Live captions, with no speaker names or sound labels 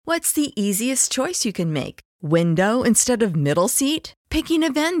What's the easiest choice you can make? Window instead of middle seat? Picking a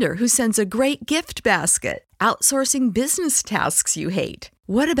vendor who sends a great gift basket? Outsourcing business tasks you hate?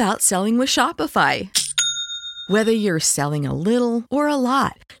 What about selling with Shopify? Whether you're selling a little or a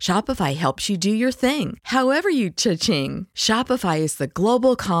lot, Shopify helps you do your thing, however you cha-ching. Shopify is the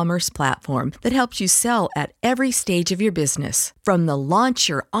global commerce platform that helps you sell at every stage of your business. From the launch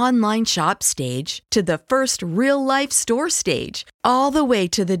your online shop stage to the first real-life store stage, all the way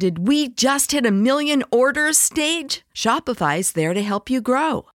to the did we just hit a million orders stage. Shopify's there to help you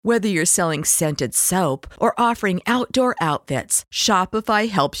grow. Whether you're selling scented soap or offering outdoor outfits, Shopify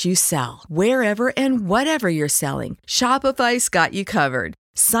helps you sell. Wherever and whatever you're selling, Shopify's got you covered.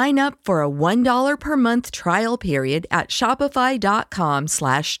 Sign up for a $1 per month trial period at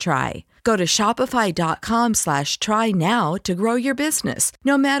shopify.com/try. Go to shopify.com/try now to grow your business,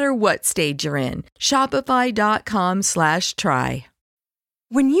 no matter what stage you're in. Shopify.com/try.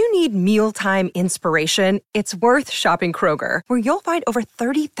 When you need mealtime inspiration, it's worth shopping Kroger, where you'll find over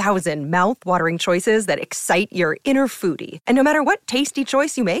 30,000 mouth-watering choices that excite your inner foodie. And no matter what tasty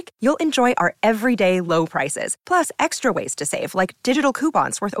choice you make, you'll enjoy our everyday low prices, plus extra ways to save, like digital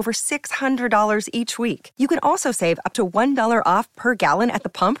coupons worth over $600 each week. You can also save up to $1 off per gallon at the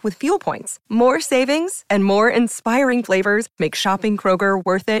pump with fuel points. More savings and more inspiring flavors make shopping Kroger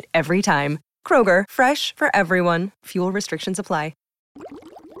worth it every time. Kroger, fresh for everyone. Fuel restrictions apply.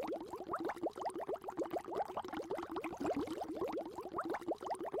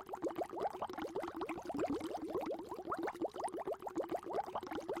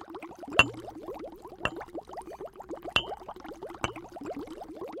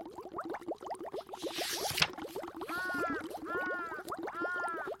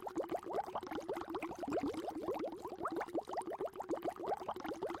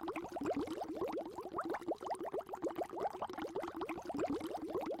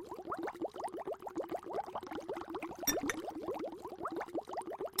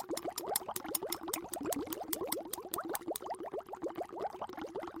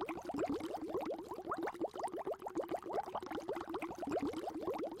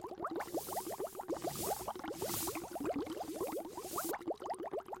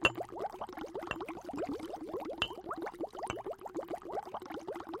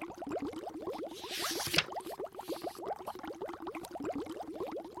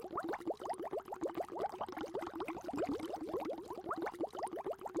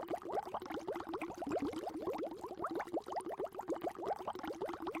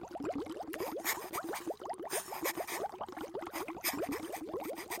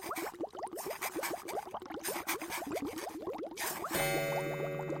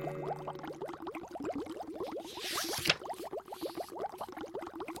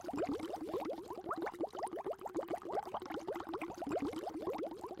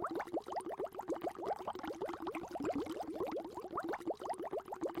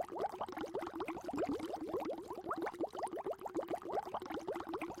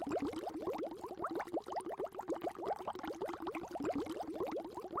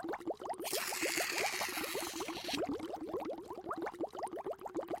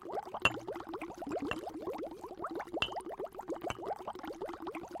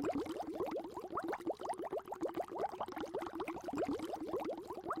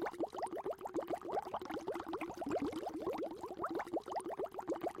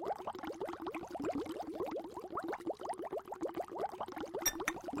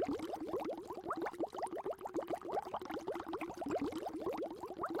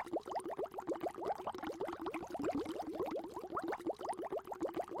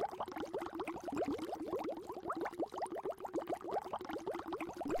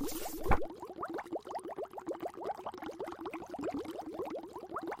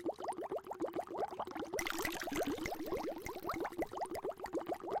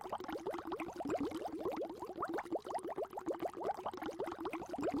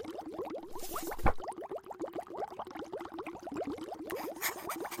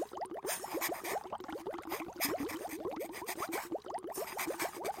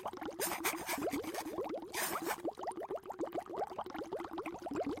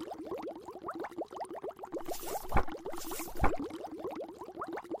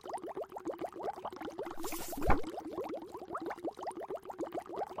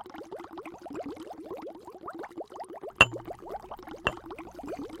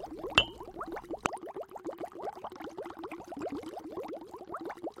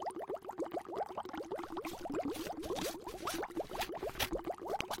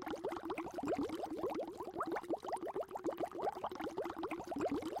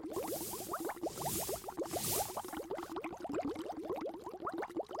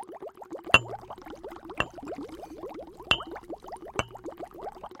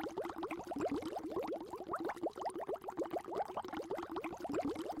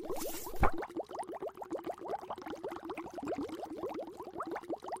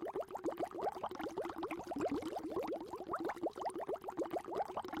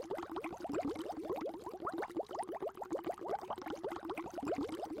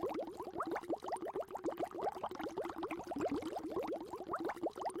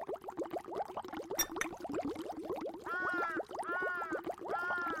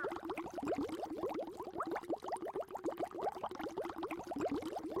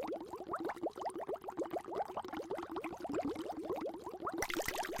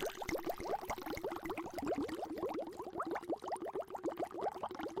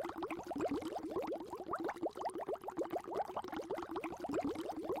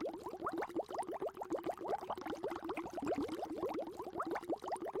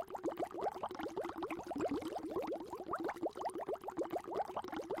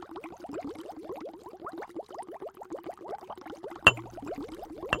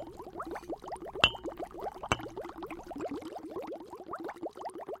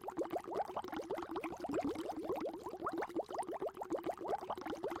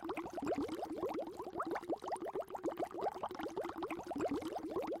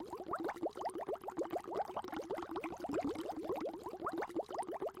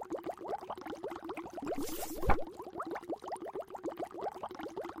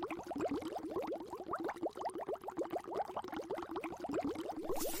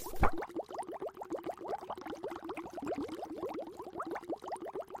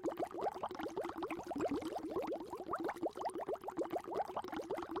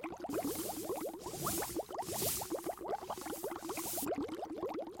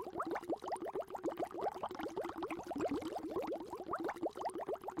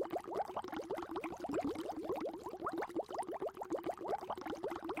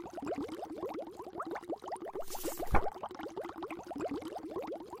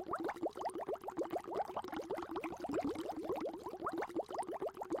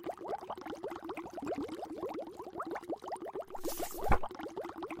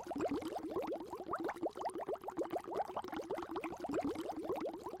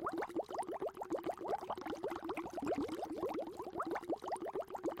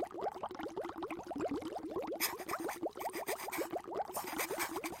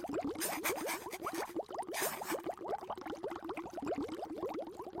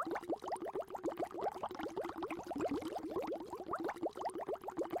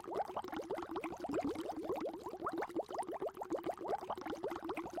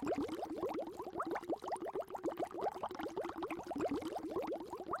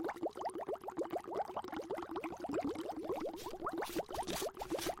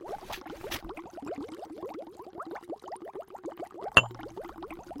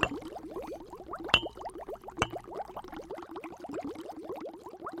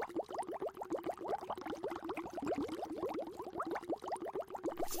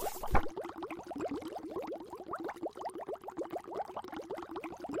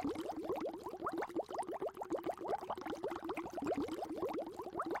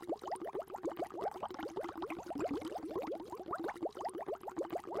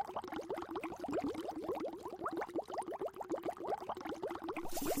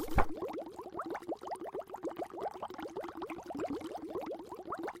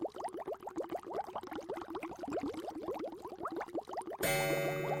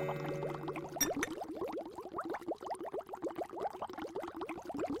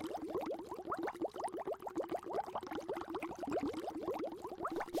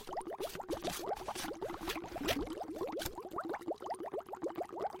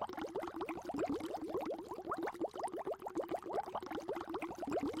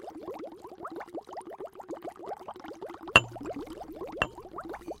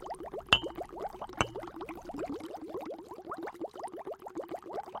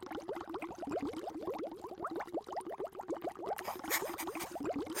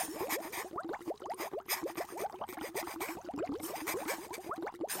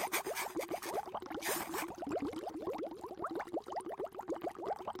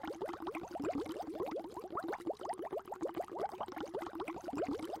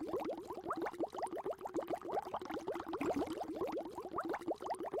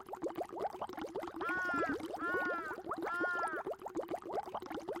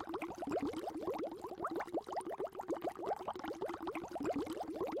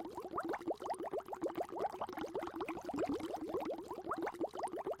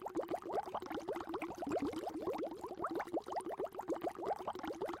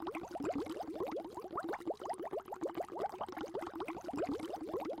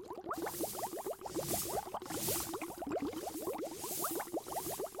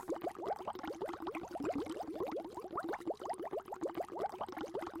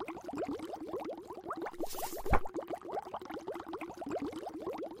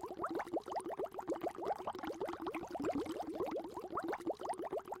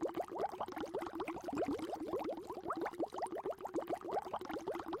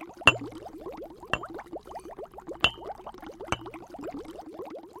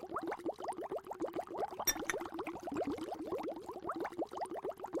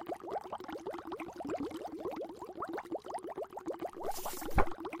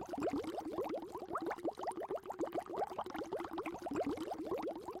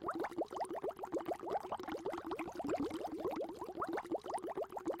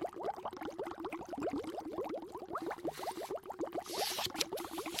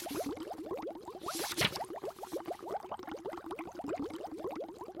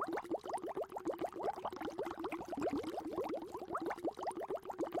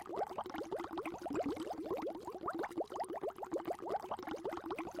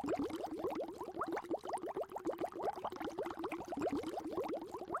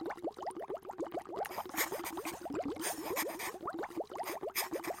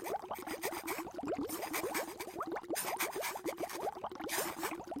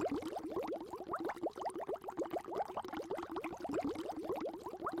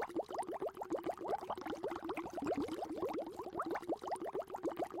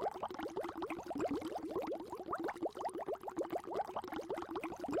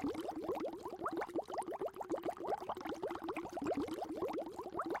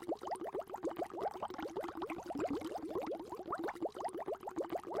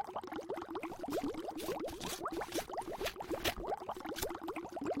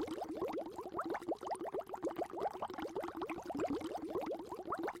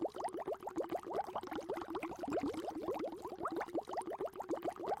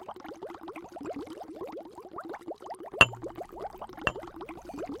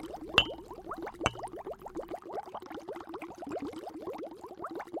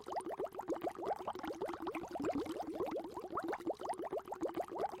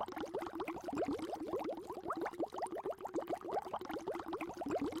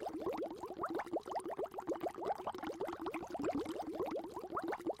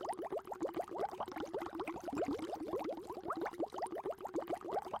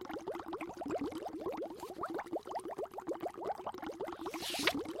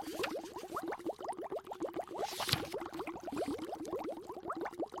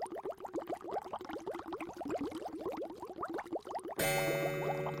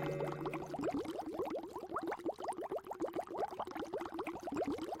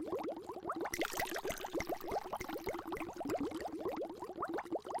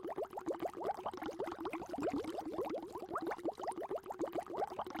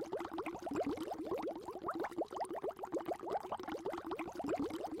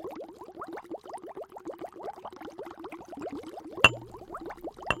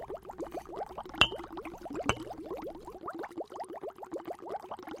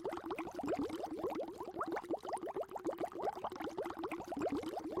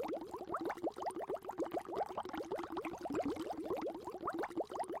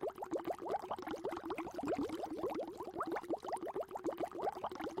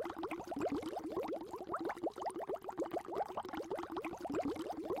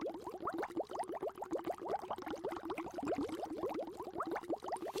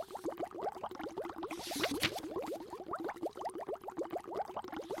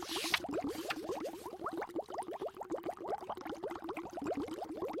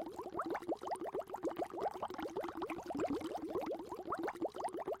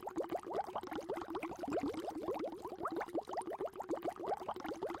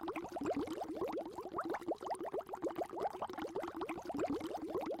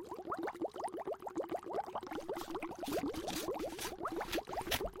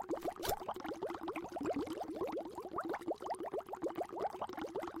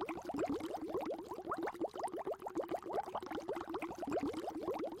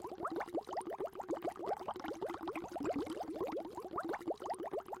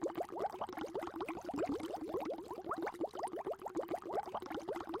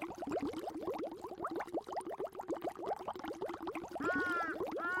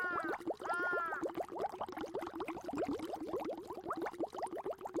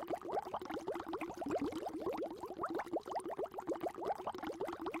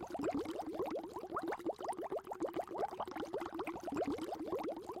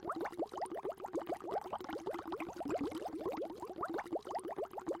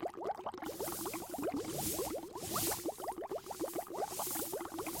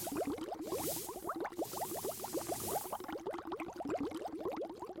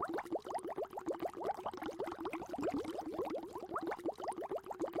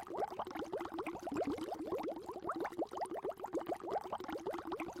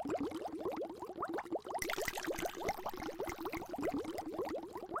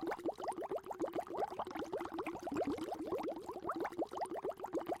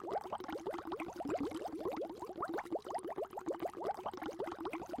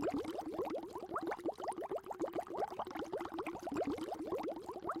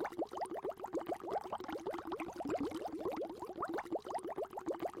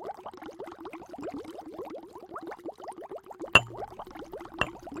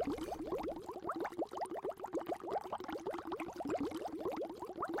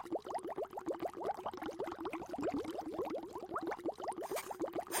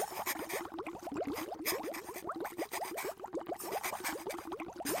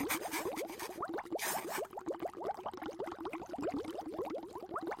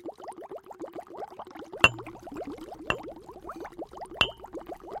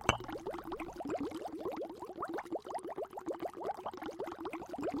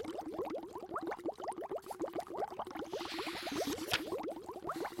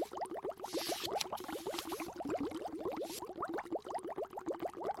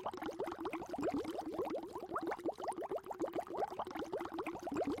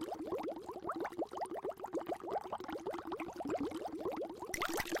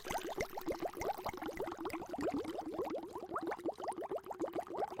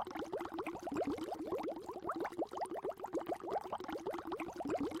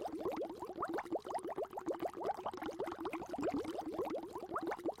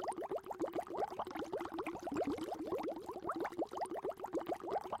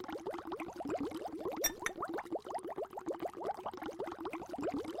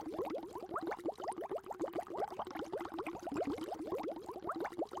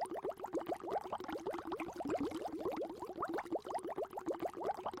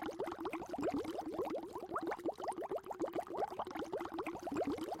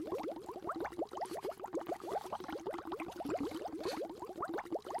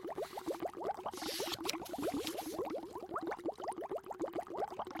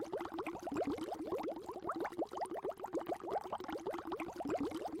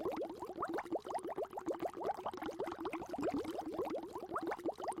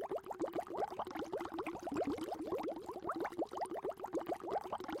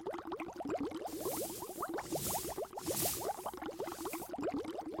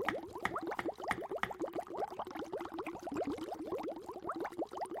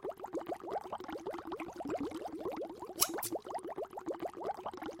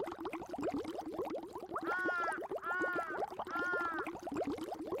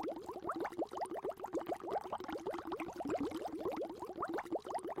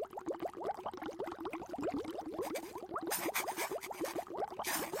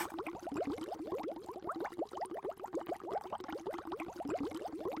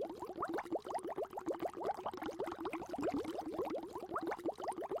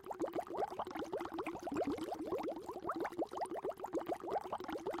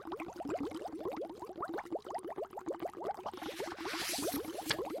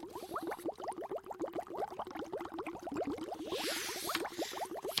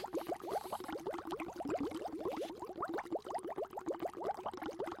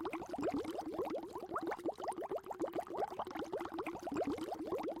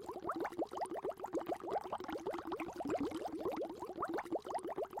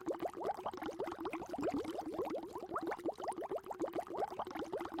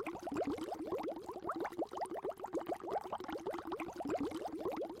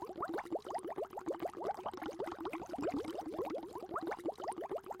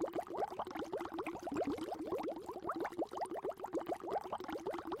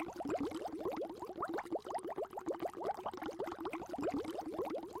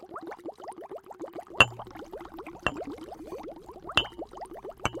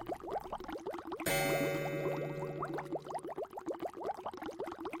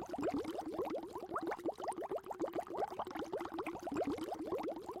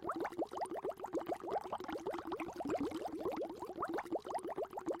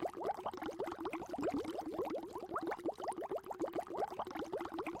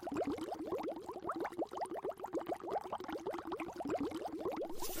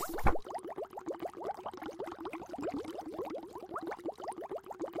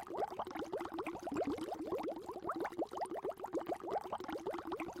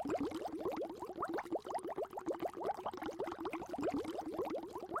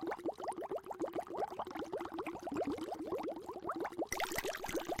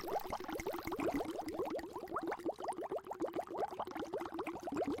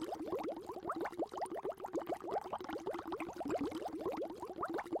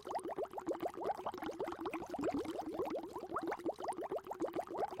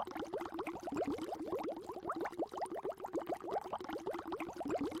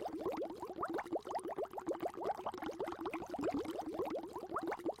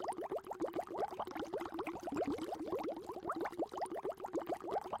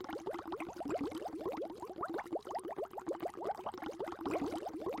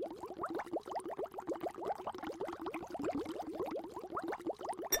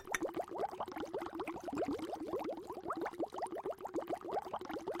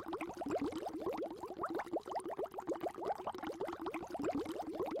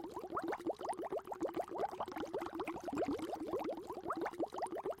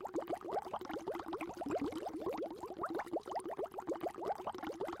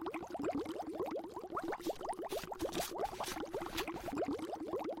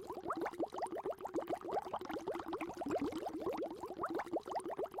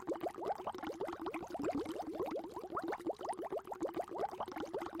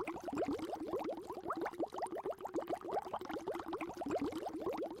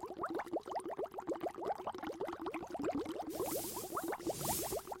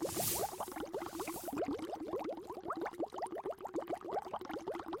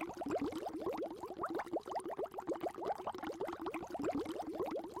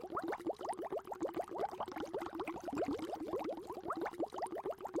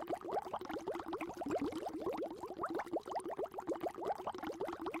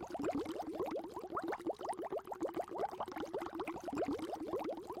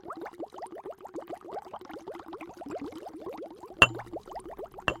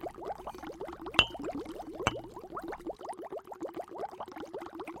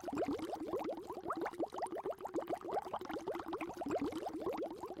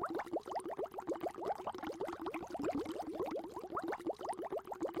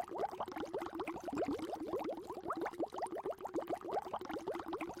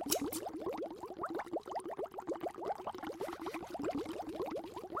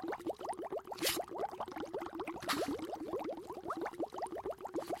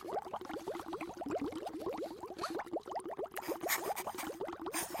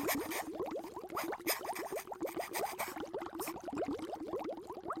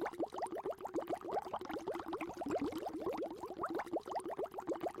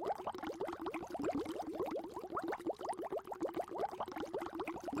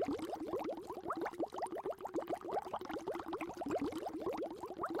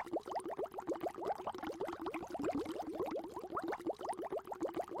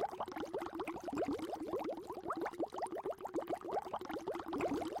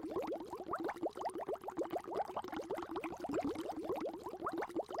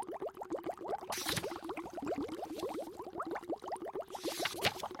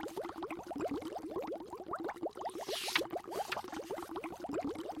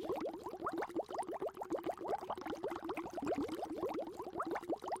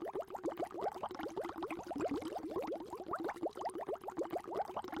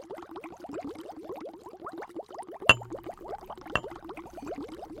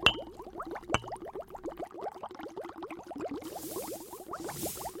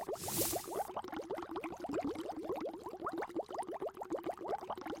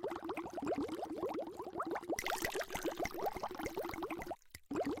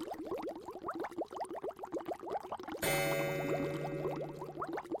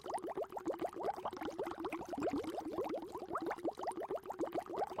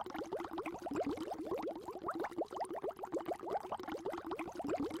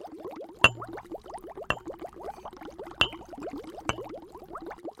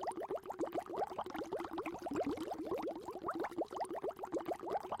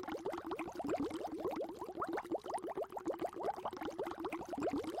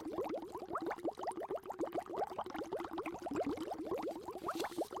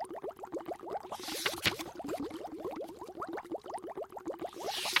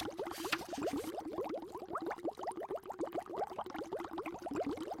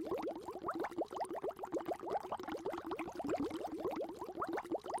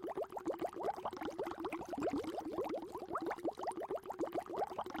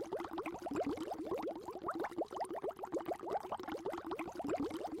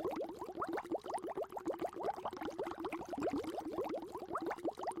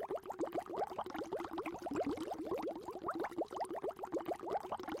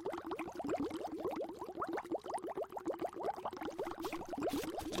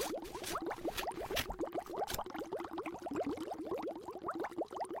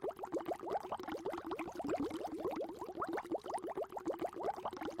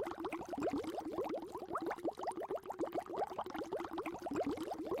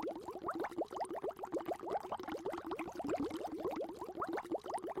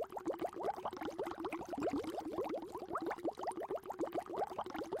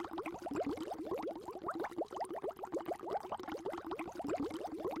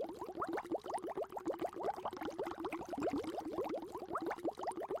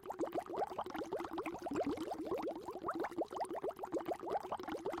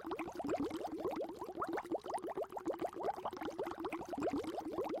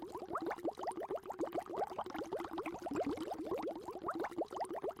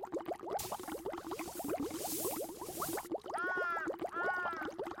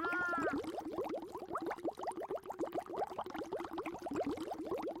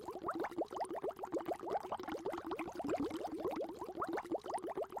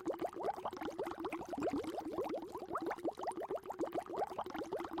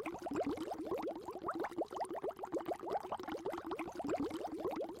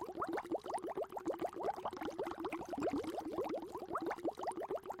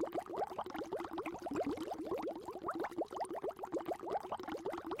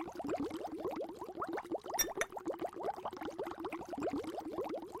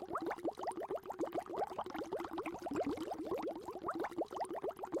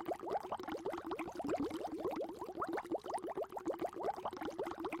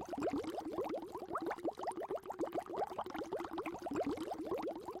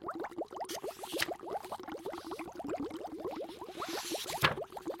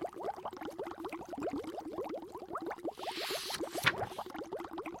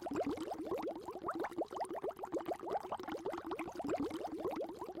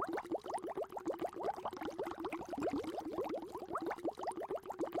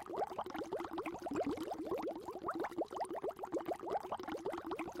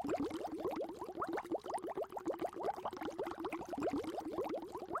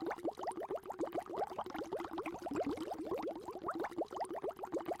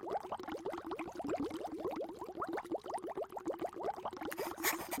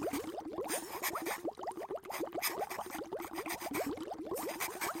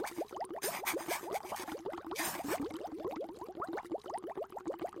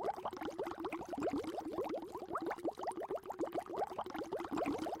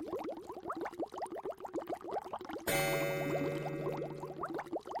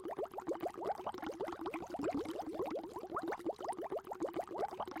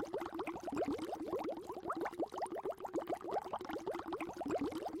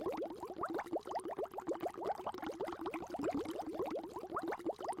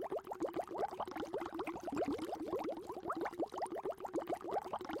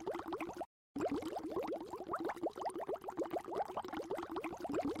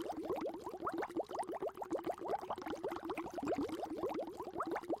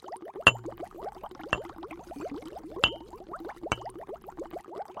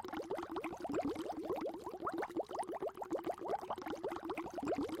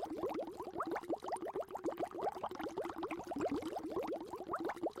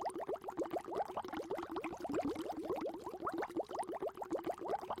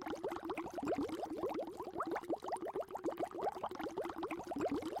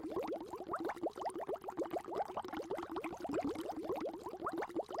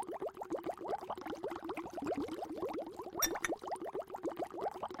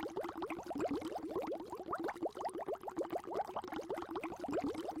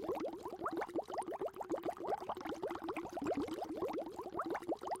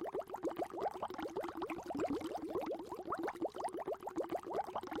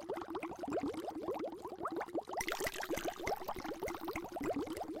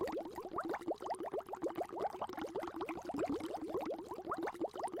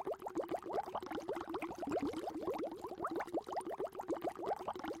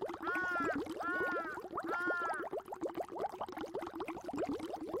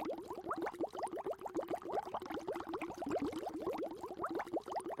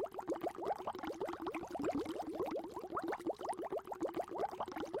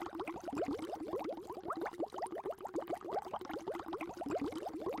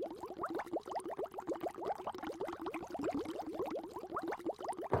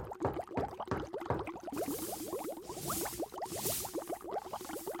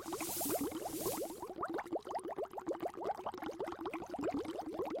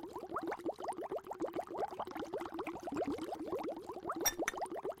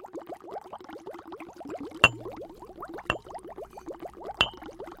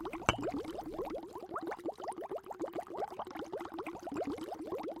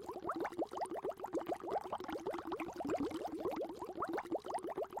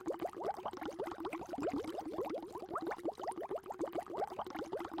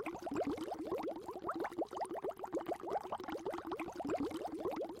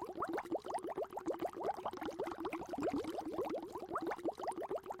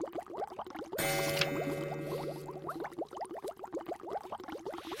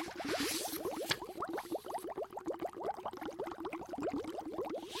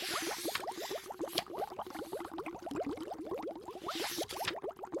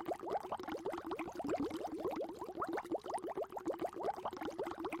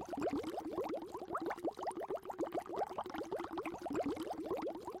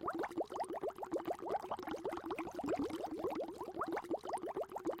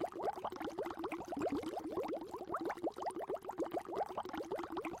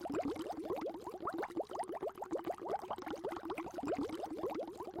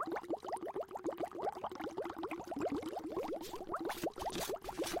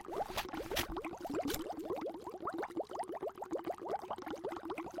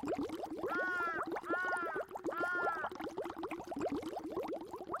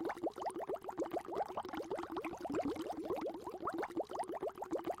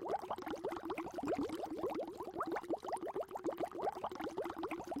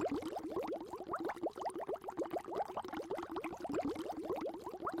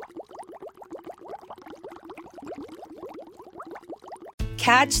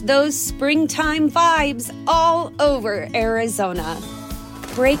 Catch those springtime vibes all over Arizona.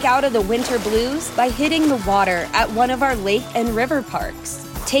 Break out of the winter blues by hitting the water at one of our lake and river parks.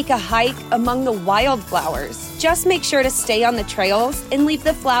 Take a hike among the wildflowers. Just make sure to stay on the trails and leave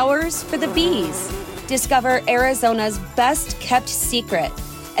the flowers for the bees. Discover Arizona's best kept secret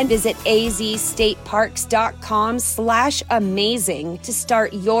and visit azstateparks.com/amazing to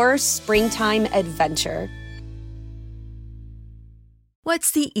start your springtime adventure.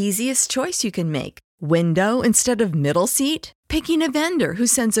 What's the easiest choice you can make? Window instead of middle seat? Picking a vendor who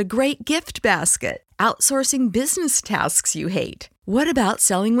sends a great gift basket? Outsourcing business tasks you hate? What about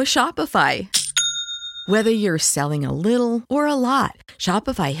selling with Shopify? Whether you're selling a little or a lot,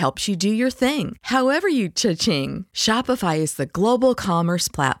 Shopify helps you do your thing, however you cha-ching. Shopify is the global commerce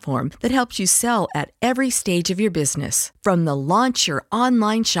platform that helps you sell at every stage of your business. From the launch your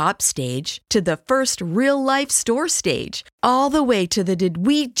online shop stage to the first real-life store stage, all the way to the did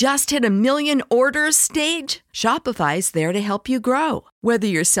we just hit a million orders stage. Shopify's there to help you grow. Whether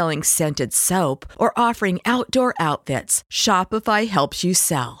you're selling scented soap or offering outdoor outfits, Shopify helps you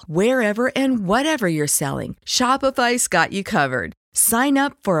sell. Wherever and whatever you're selling, Shopify's got you covered. Sign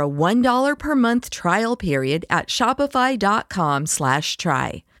up for a $1 per month trial period at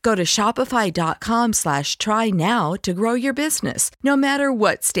shopify.com/try. Go to shopify.com/try now to grow your business, no matter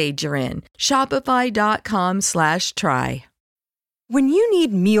what stage you're in. Shopify.com/try. When you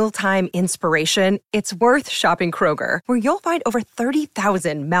need mealtime inspiration, it's worth shopping Kroger, where you'll find over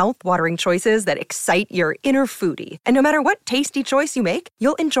 30,000 mouth-watering choices that excite your inner foodie. And no matter what tasty choice you make,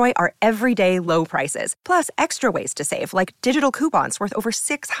 you'll enjoy our everyday low prices, plus extra ways to save, like digital coupons worth over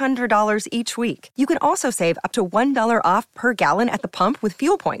 $600 each week. You can also save up to $1 off per gallon at the pump with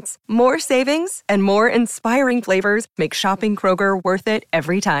fuel points. More savings and more inspiring flavors make shopping Kroger worth it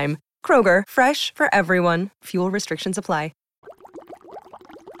every time. Kroger, fresh for everyone. Fuel restrictions apply.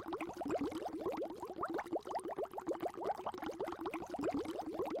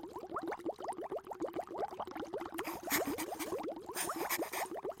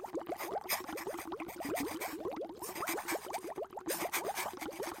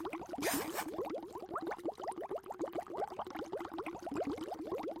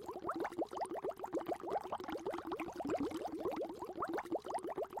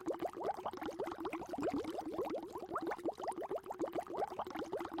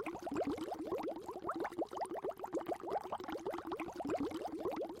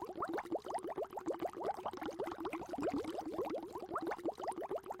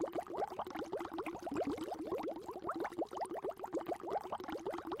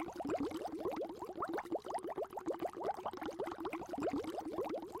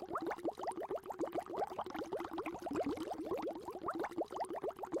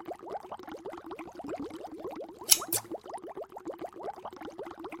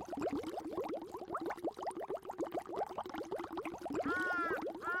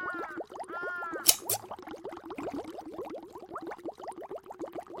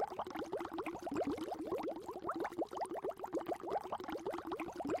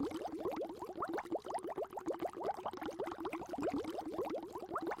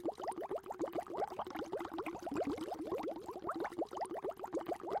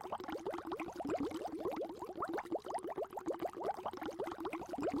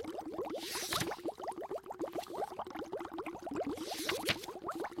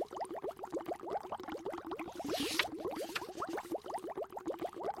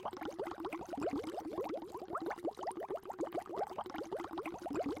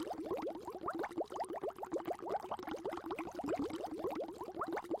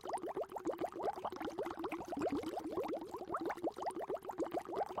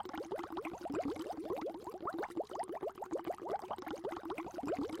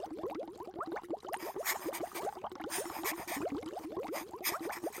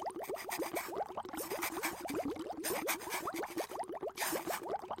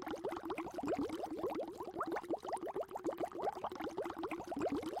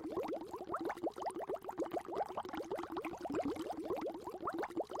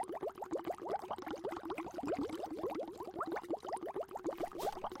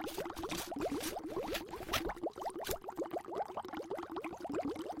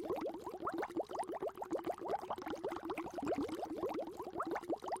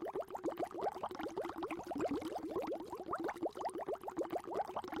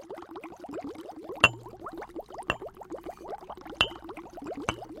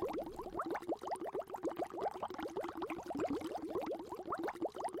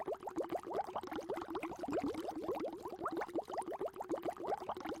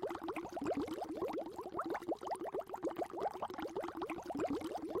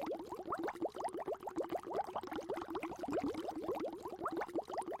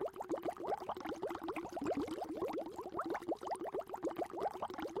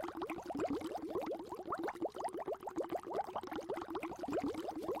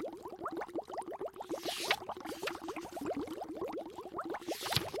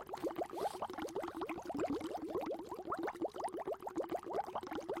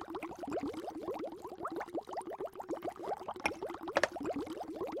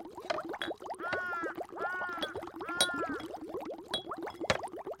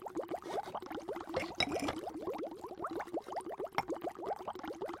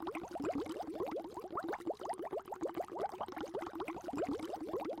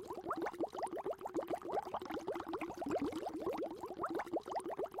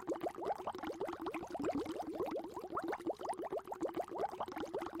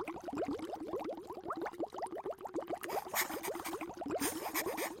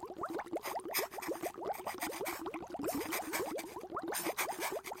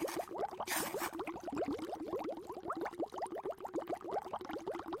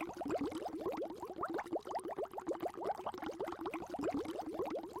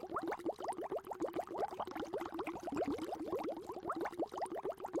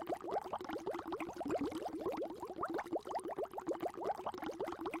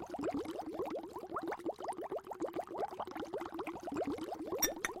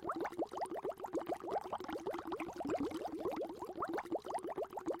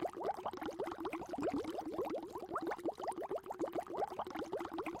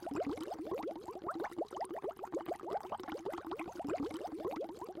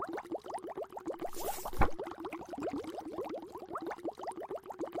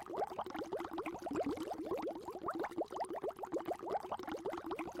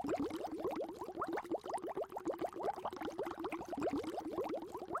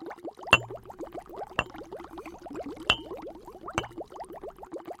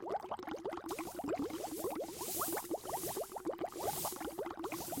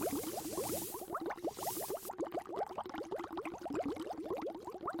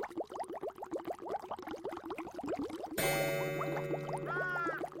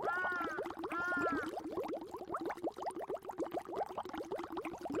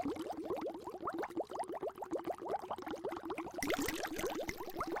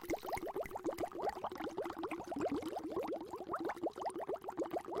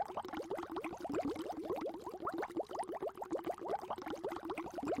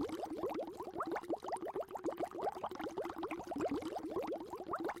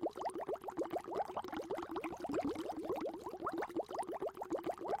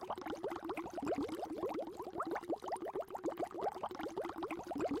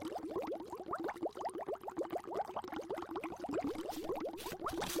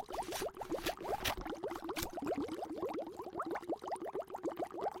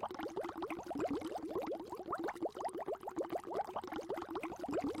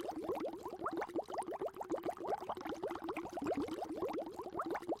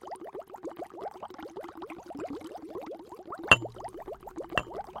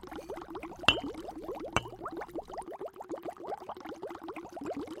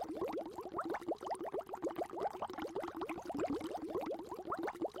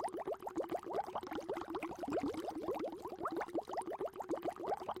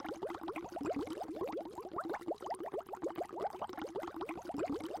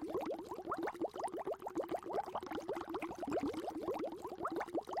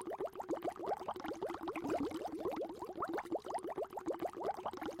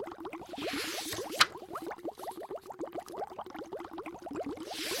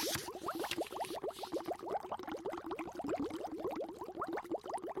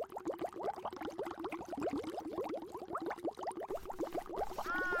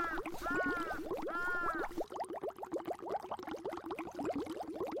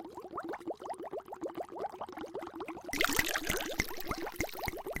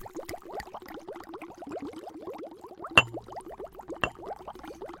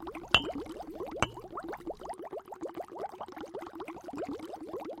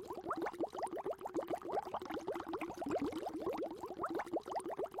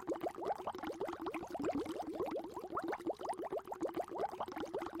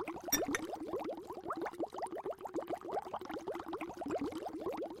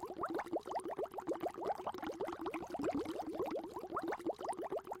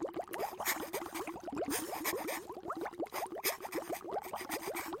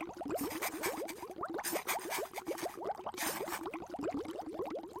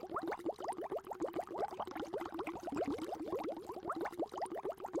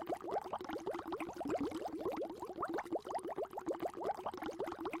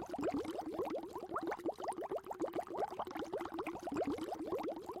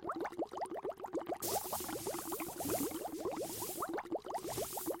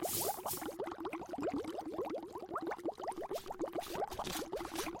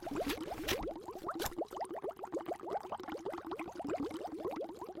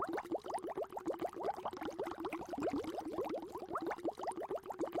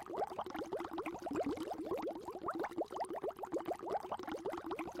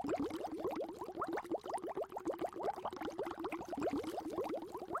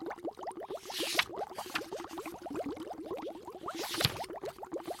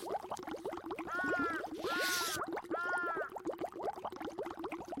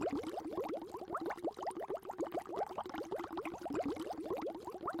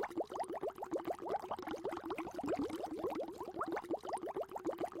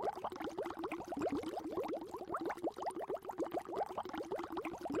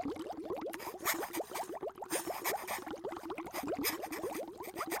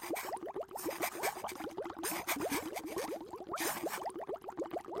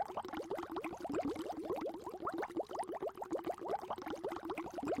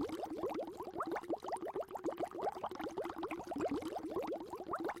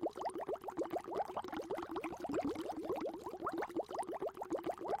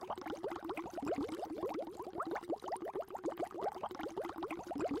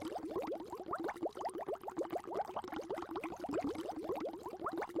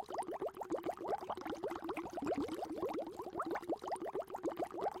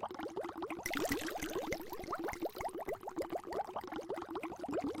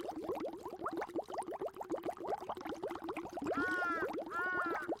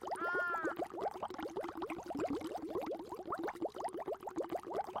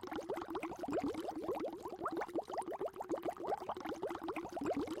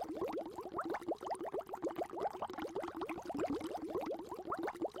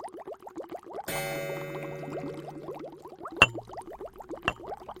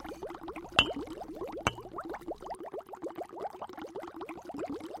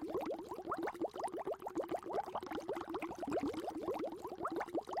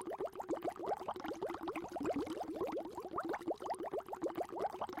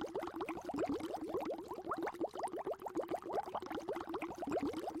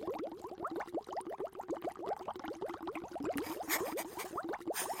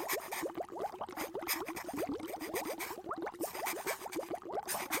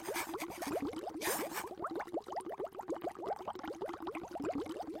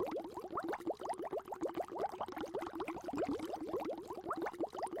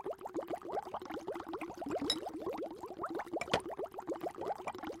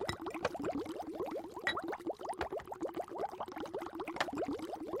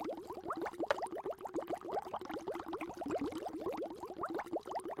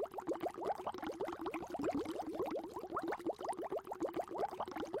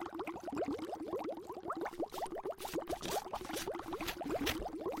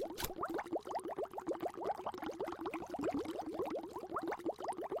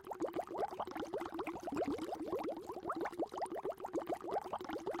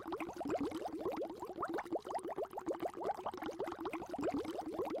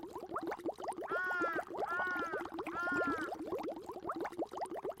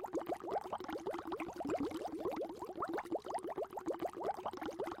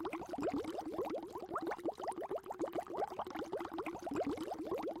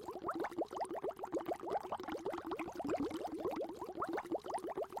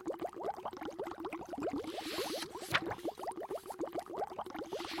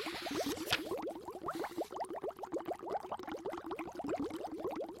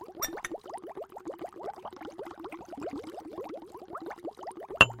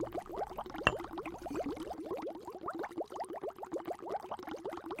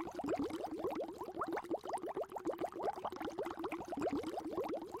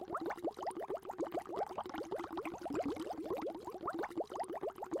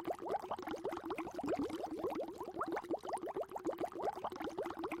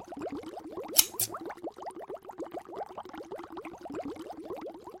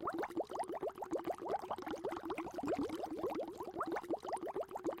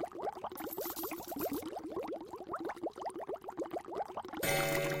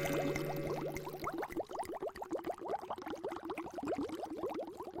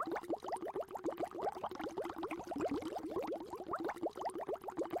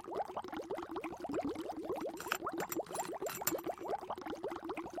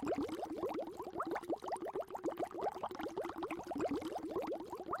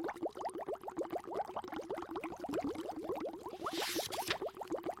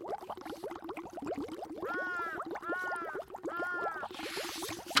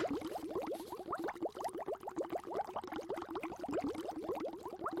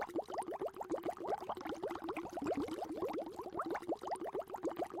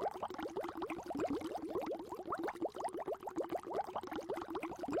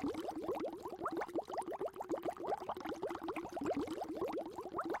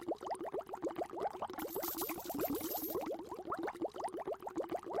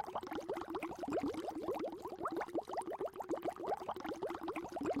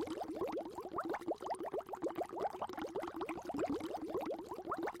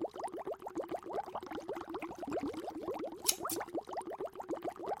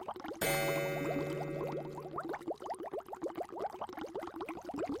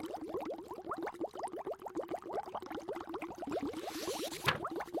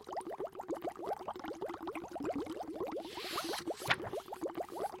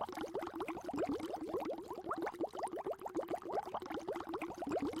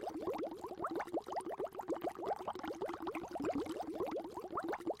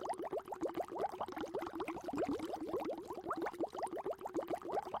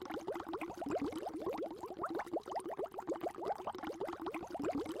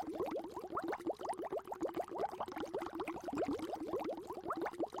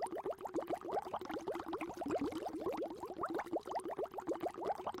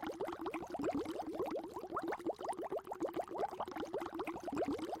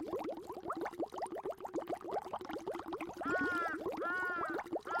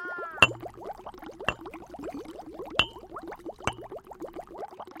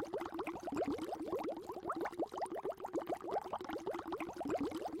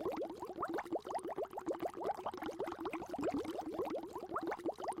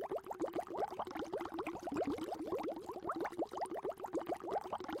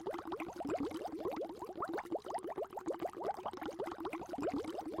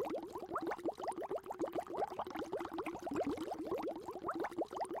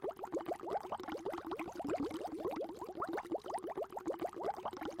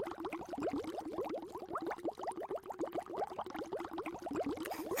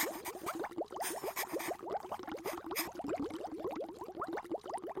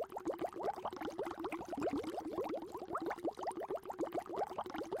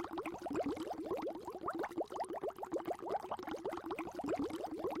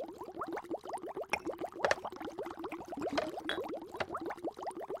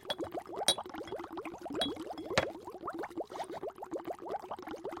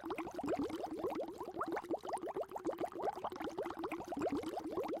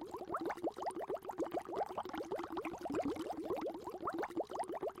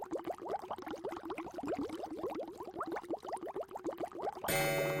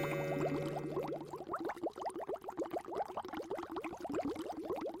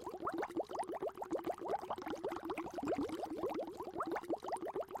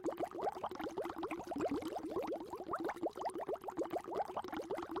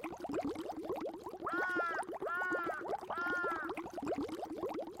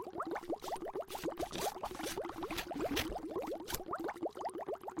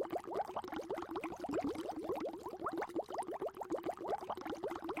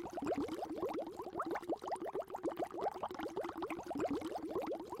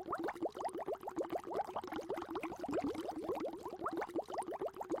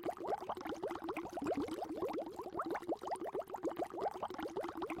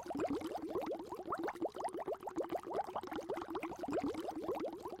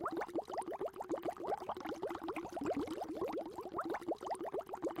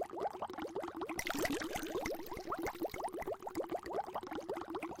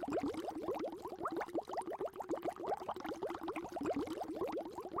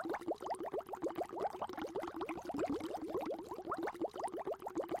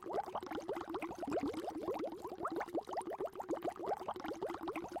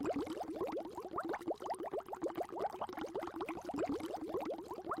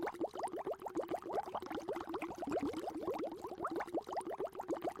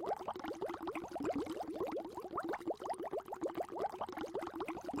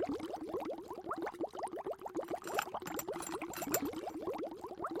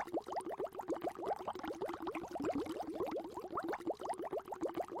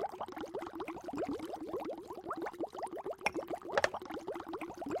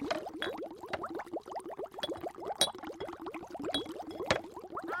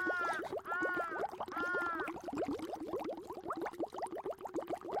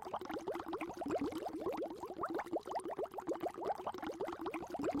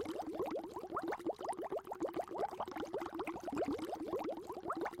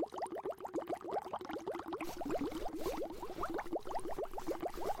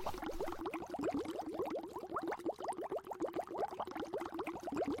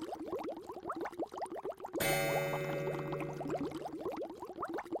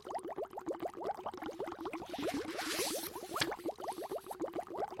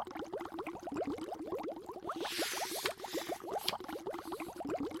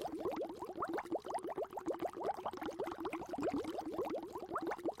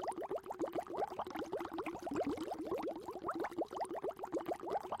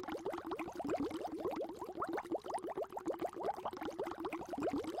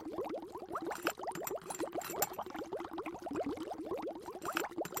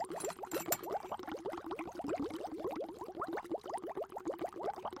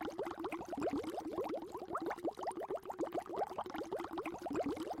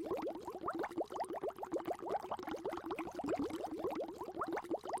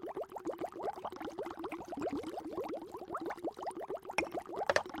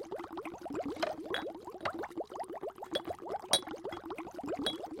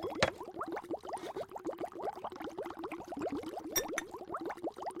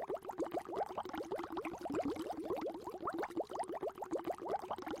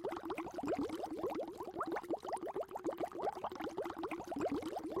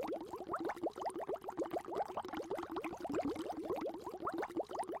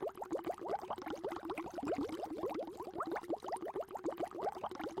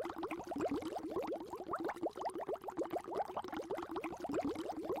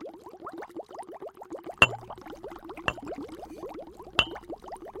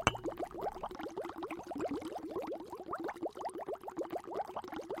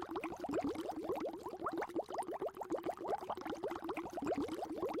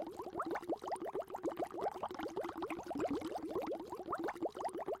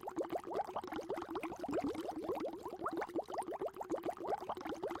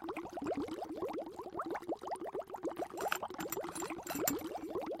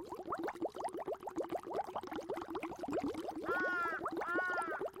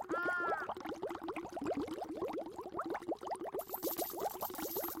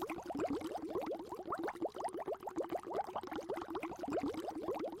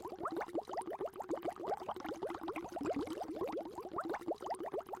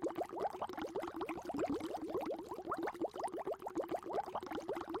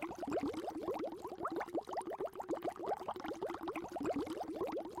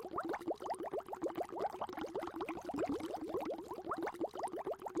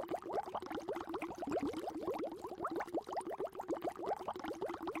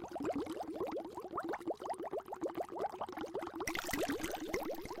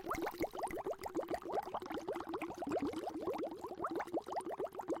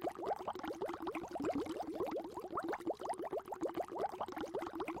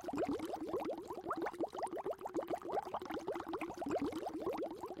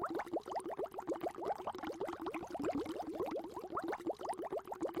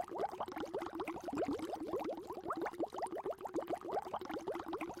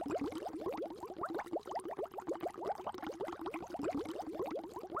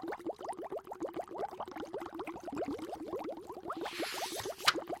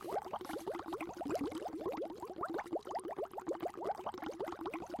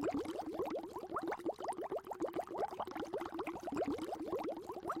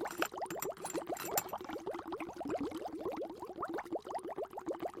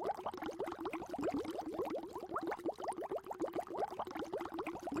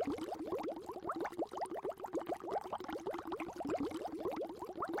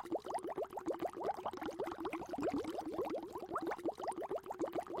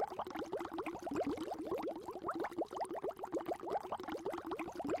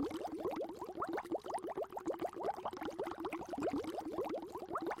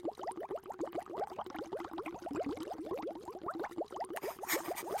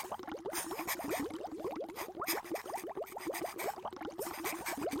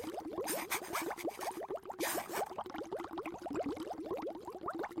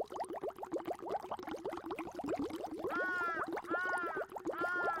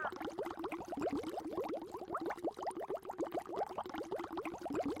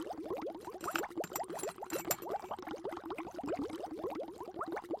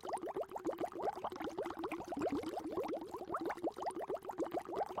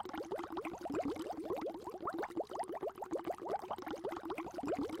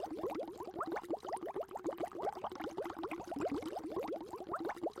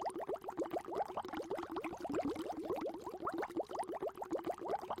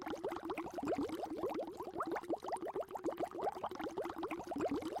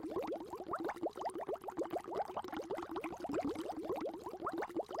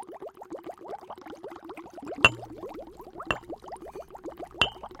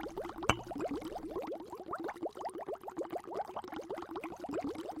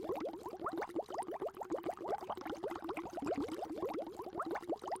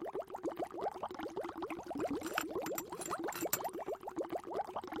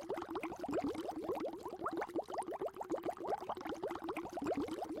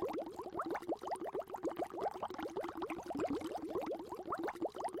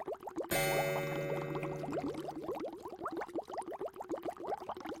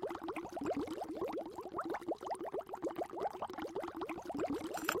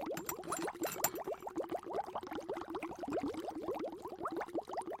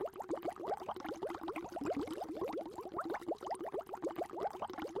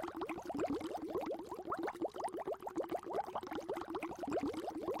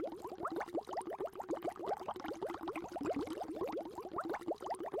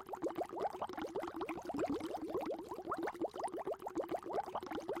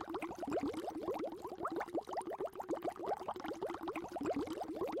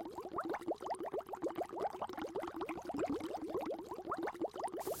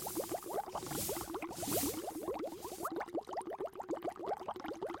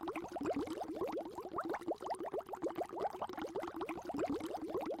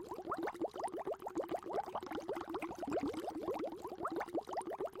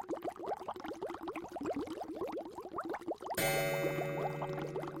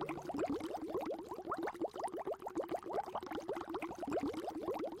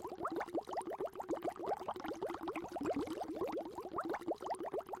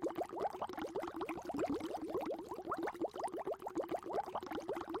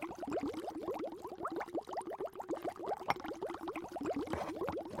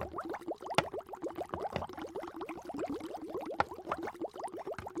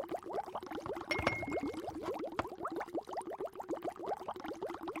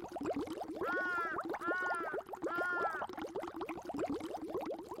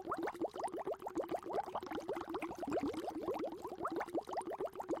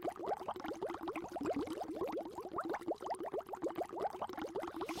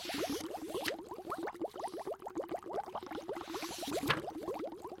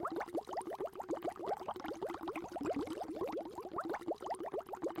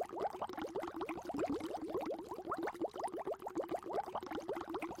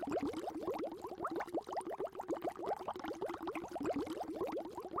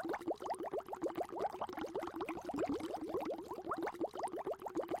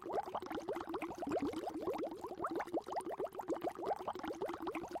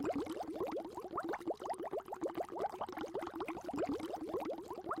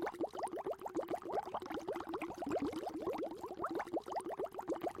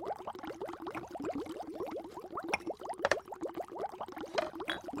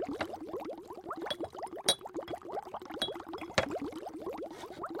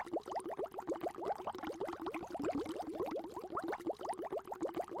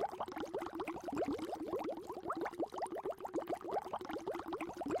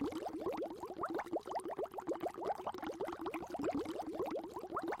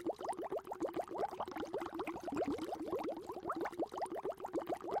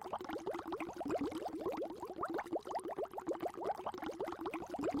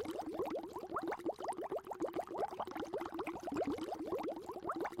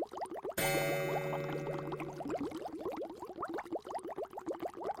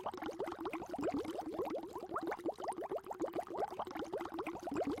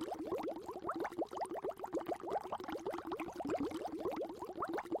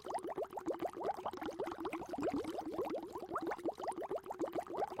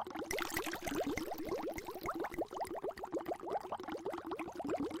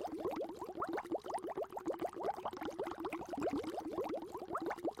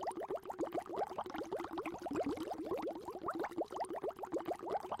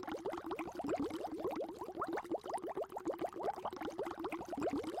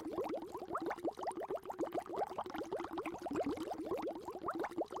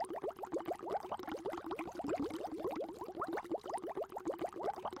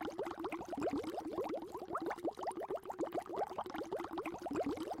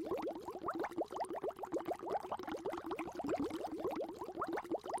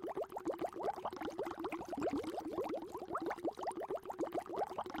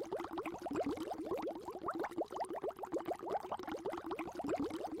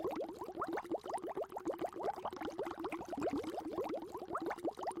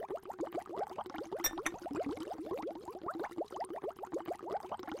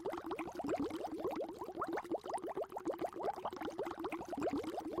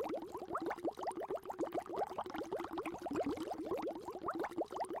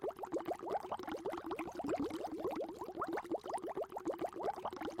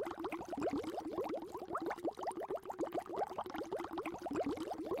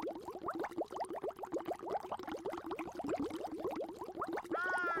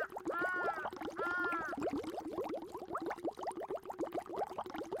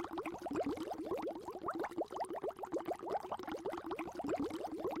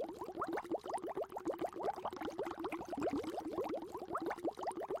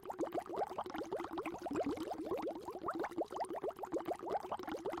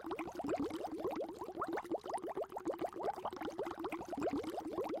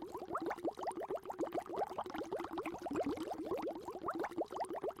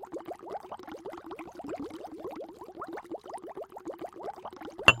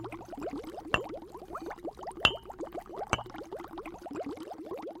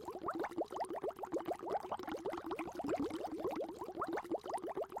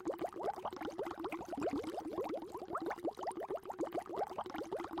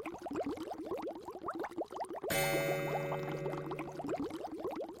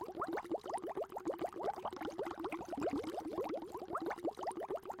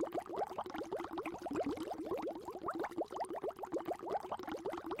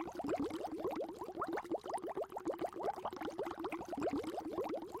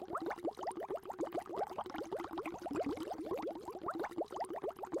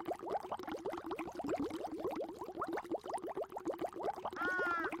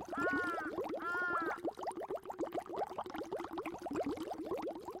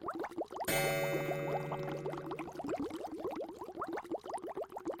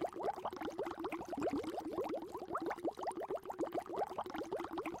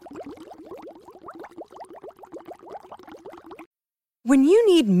 When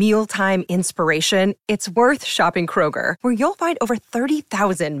you need mealtime inspiration, it's worth shopping Kroger, where you'll find over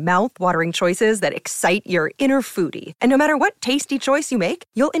 30,000 mouth-watering choices that excite your inner foodie. And no matter what tasty choice you make,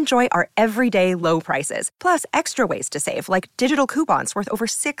 you'll enjoy our everyday low prices, plus extra ways to save, like digital coupons worth over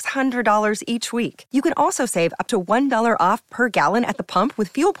 $600 each week. You can also save up to $1 off per gallon at the pump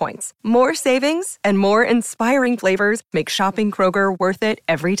with fuel points. More savings and more inspiring flavors make shopping Kroger worth it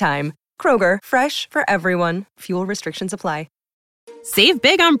every time. Kroger, fresh for everyone. Fuel restrictions apply. Save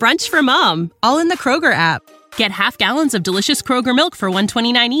big on brunch for mom, all in the Kroger app. Get half gallons of delicious Kroger milk for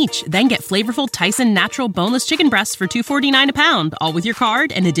 $1.29 each. Then get flavorful Tyson natural boneless chicken breasts for $2.49 a pound, all with your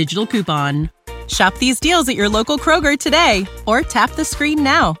card and a digital coupon. Shop these deals at your local Kroger today, or tap the screen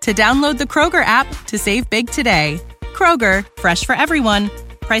now to download the Kroger app to save big today. Kroger, fresh for everyone.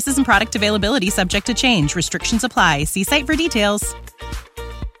 Prices and product availability subject to change. Restrictions apply. See site for details.